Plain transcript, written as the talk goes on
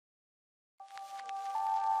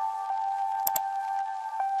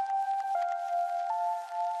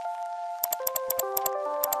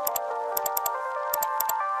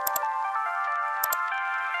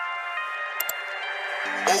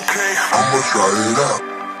Okay. I'ma try it out.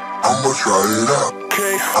 I'ma try it out.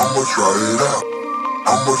 Okay. I'ma try it out.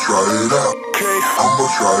 I'ma try it out. Okay. I'ma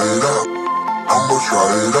try it out. I'ma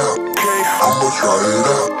try it out. Okay. I'ma try it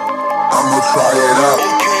out. I'ma try it out.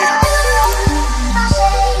 Okay.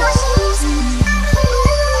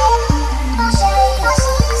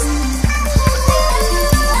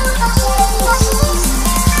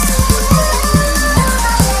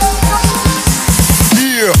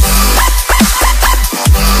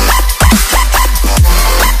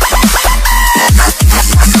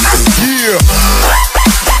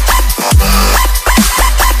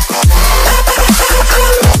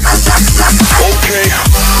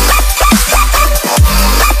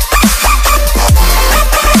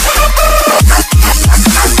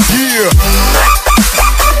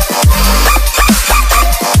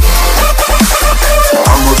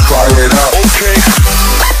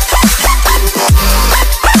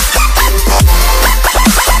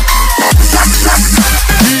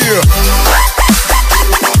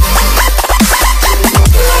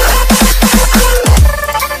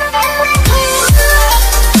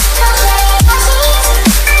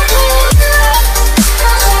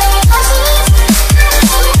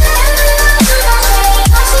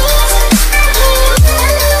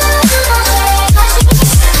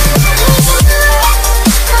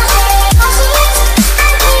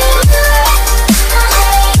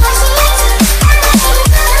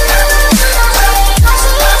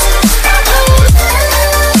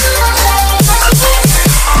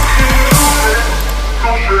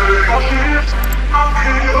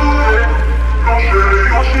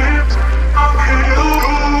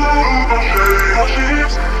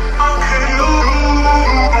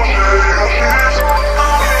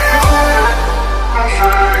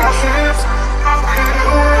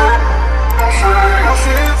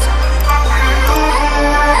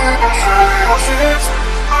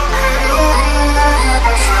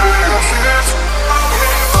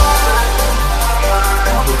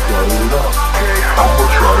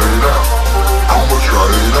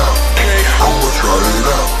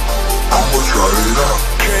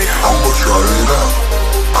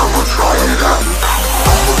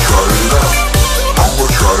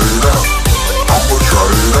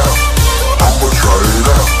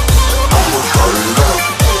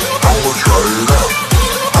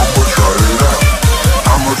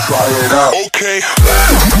 Try it out.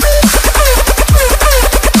 Okay.